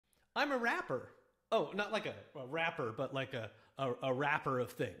I'm a rapper. Oh, not like a rapper, but like a rapper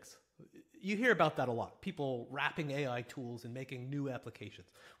of things. You hear about that a lot. People wrapping AI tools and making new applications.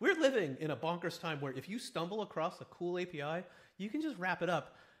 We're living in a bonkers time where if you stumble across a cool API, you can just wrap it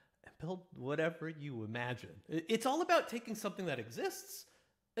up and build whatever you imagine. It's all about taking something that exists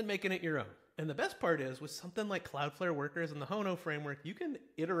and making it your own. And the best part is with something like Cloudflare Workers and the Hono framework, you can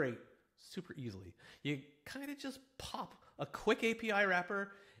iterate super easily. You kind of just pop a quick API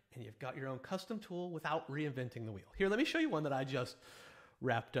wrapper and you've got your own custom tool without reinventing the wheel. Here, let me show you one that I just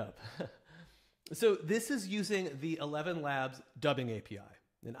wrapped up. So this is using the ElevenLabs Dubbing API.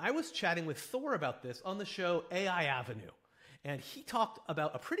 And I was chatting with Thor about this on the show AI Avenue. And he talked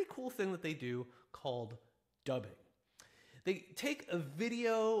about a pretty cool thing that they do called dubbing. They take a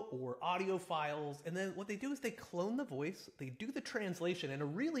video or audio files, and then what they do is they clone the voice, they do the translation, and a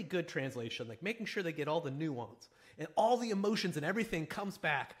really good translation, like making sure they get all the nuance, and all the emotions and everything comes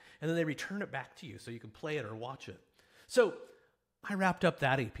back, and then they return it back to you so you can play it or watch it. So I wrapped up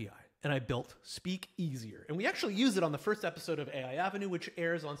that API, and I built Speak Easier. And we actually use it on the first episode of AI Avenue, which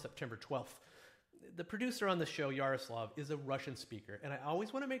airs on September 12th. The producer on the show, Yaroslav, is a Russian speaker, and I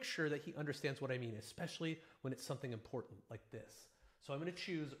always want to make sure that he understands what I mean, especially when it's something important like this. So I'm going to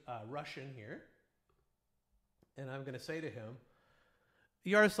choose Russian here, and I'm going to say to him,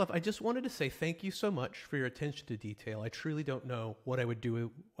 Yaroslav, I just wanted to say thank you so much for your attention to detail. I truly don't know what I would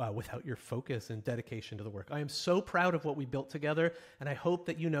do without your focus and dedication to the work. I am so proud of what we built together, and I hope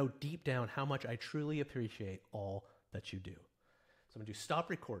that you know deep down how much I truly appreciate all that you do. So I'm going to do stop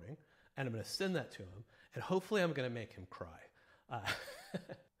recording. And I'm going to send that to him, and hopefully I'm going to make him cry.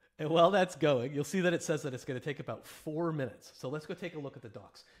 And while that's going, you'll see that it says that it's going to take about 4 minutes. So let's go take a look at the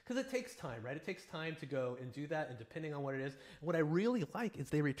docs, because it takes time, right? It takes time to go and do that, and depending on what it is. What I really like is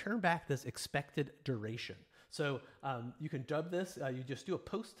they return back this expected duration. So you can dub this. You just do a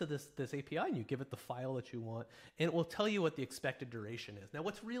post to this API, and you give it the file that you want, and it will tell you what the expected duration is. Now,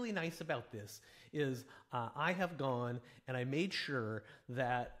 what's really nice about this is I have gone and I made sure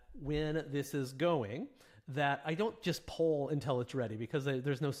that when this is going, that I don't just poll until it's ready, because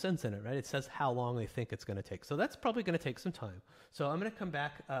there's no sense in it, right? It says how long they think it's going to take. So that's probably going to take some time. So I'm going to come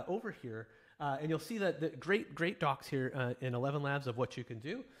back over here, and you'll see that the great docs here in ElevenLabs of what you can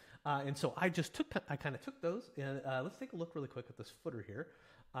do. And so I kind of took those, and let's take a look really quick at this footer here.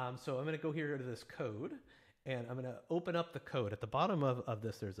 So I'm going to go here to this code, and I'm going to open up the code. At the bottom of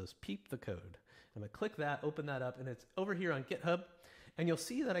this, there's this Peep the code. I'm going to click that, open that up, and it's over here on GitHub. And you'll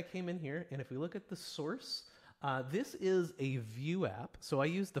see that I came in here, and if we look at the source, this is a Vue app. So I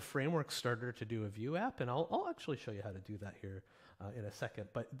use the framework starter to do a Vue app, and I'll actually show you how to do that here in a second.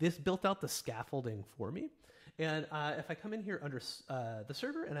 But this built out the scaffolding for me. And if I come in here under the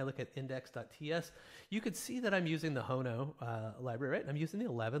server and I look at index.ts, you could see that I'm using the Hono library, right? I'm using the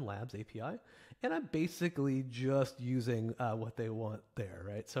ElevenLabs API, and I'm basically just using what they want there,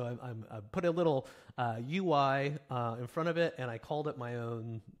 right? So I put a little UI in front of it, and I called it my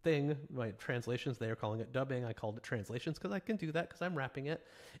own thing. My translations, they are calling it dubbing. I called it translations because I can do that because I'm wrapping it.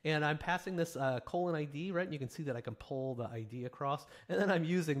 And I'm passing this colon ID, right? And you can see that I can pull the ID across, and then I'm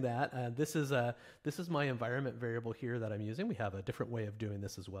using that. This is my environment variable here that I'm using. We have a different way of doing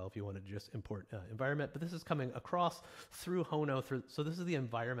this as well if you wanted to just import environment, but this is coming across through Hono. So this is the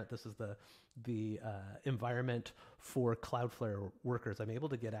environment. This is the environment for Cloudflare Workers. I'm able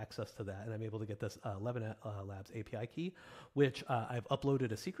to get access to that, and I'm able to get this ElevenLabs API key, which I've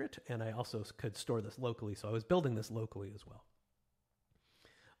uploaded a secret, and I also could store this locally. So I was building this locally as well.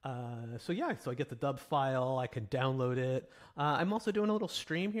 So I get the dub file, I can download it. I'm also doing a little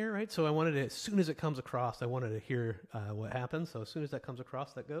stream here, right? So I wanted to, as soon as it comes across, I wanted to hear what happens. So as soon as that comes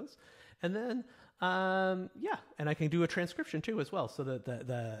across, that goes. And then, and I can do a transcription too as well. So that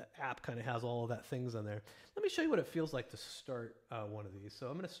the app kind of has all of that things on there. Let me show you what it feels like to start one of these. So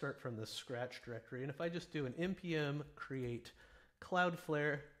I'm going to start from the Scratch directory. And if I just do an npm create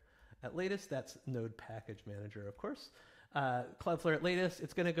Cloudflare at latest, that's Node Package Manager, of course. Cloudflare at latest,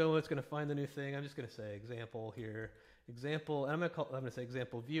 it's going to find the new thing. I'm just going to say example here, example, and I'm going to say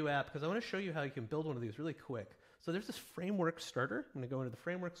example Vue app, because I want to show you how you can build one of these really quick. So there's this framework starter. I'm going to go into the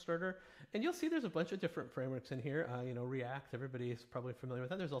framework starter, and you'll see there's a bunch of different frameworks in here. React, everybody is probably familiar with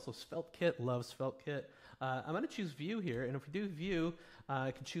that. There's also SvelteKit, love SvelteKit. I'm going to choose Vue here, and if we do Vue,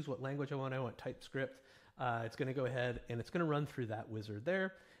 I can choose what language I want. I want TypeScript. It's going to go ahead, and it's going to run through that wizard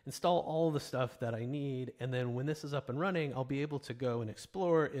there, install all the stuff that I need, and then when this is up and running, I'll be able to go and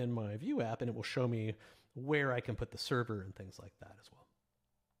explore in my Vue app, and it will show me where I can put the server and things like that as well.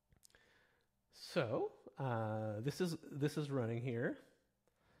 So this is running here.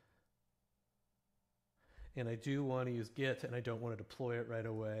 and I do want to use Git, and I don't want to deploy it right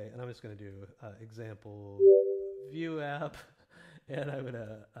away. And I'm just going to do example Vue app, and I'm going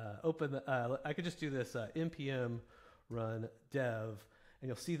to open the. I could just do this npm run dev, and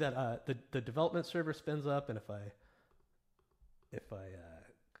you'll see that the development server spins up. And if I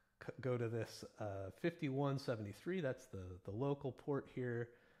go to this 5173, that's the local port here.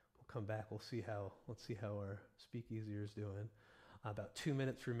 We'll come back. Let's see how our speakeasy is doing. About 2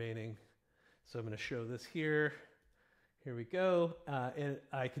 minutes remaining. So I'm going to show this here. Here we go. And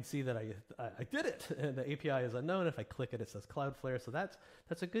I can see that I did it. And the API is unknown. If I click it, it says Cloudflare. So that's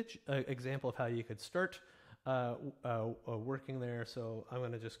a good example of how you could start working there. So I'm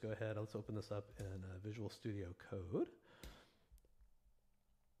going to just go ahead. Let's open this up in Visual Studio Code.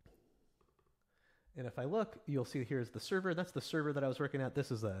 And if I look, you'll see here's the server. That's the server that I was working at.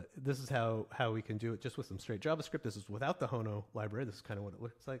 This is how we can do it just with some straight JavaScript. This is without the Hono library. This is kind of what it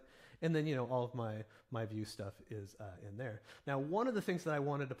looks like. And then, all of my Vue stuff is in there. Now, one of the things that I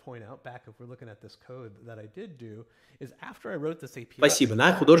wanted to point out, back if we're looking at this code that I did do, is after I wrote this API... Спасибо.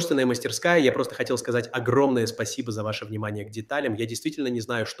 На художественная мастерская я просто хотел сказать огромное спасибо за ваше внимание к деталям. Я действительно не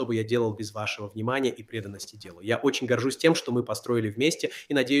знаю, что бы я делал без вашего внимания и преданности делу. Я очень горжусь тем, что мы построили вместе,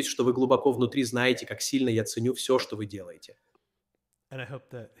 и надеюсь, что вы глубоко внутри знаете, как сильно я ценю все, что вы делаете. And I hope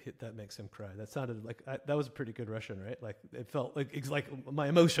that makes him cry. That sounded like that was a pretty good Russian, right? Like it felt like my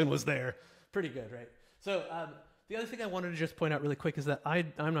emotion was there. Pretty good, right? So the other thing I wanted to just point out really quick is that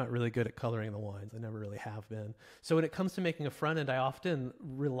I'm not really good at coloring the lines. I never really have been. So when it comes to making a front end, I often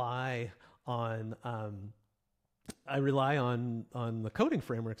rely on the coding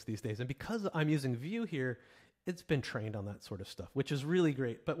frameworks these days. And because I'm using Vue here, it's been trained on that sort of stuff, which is really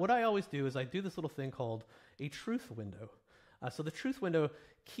great. But what I always do is I do this little thing called a truth window. So the truth window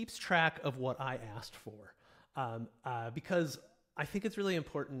keeps track of what I asked for, because I think it's really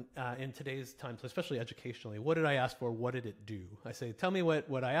important in today's times, especially educationally. What did I ask for? What did it do? I say, tell me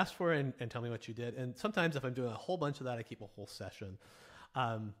what I asked for and tell me what you did. And sometimes if I'm doing a whole bunch of that, I keep a whole session.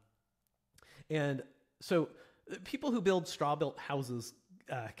 And so people who build straw-built houses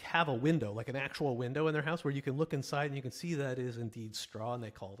have a window, like an actual window in their house where you can look inside and you can see that it is indeed straw, and they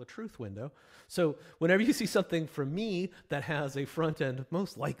call it a truth window. So whenever you see something from me that has a front end,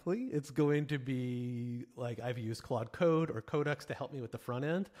 most likely it's going to be like I've used Claude Code or Codex to help me with the front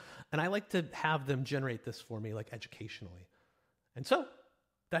end. And I like to have them generate this for me, like educationally. And so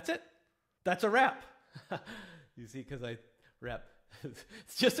that's it. That's a wrap. You see, because I wrap.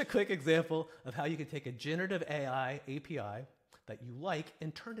 It's just a quick example of how you can take a generative AI API that you like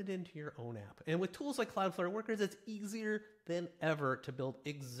and turn it into your own app. And with tools like Cloudflare Workers, it's easier than ever to build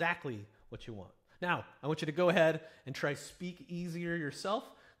exactly what you want. Now, I want you to go ahead and try Speak Easier yourself.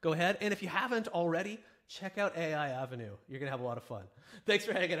 Go ahead. And if you haven't already, check out AI Avenue. You're going to have a lot of fun. Thanks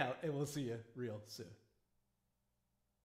for hanging out, and we'll see you real soon.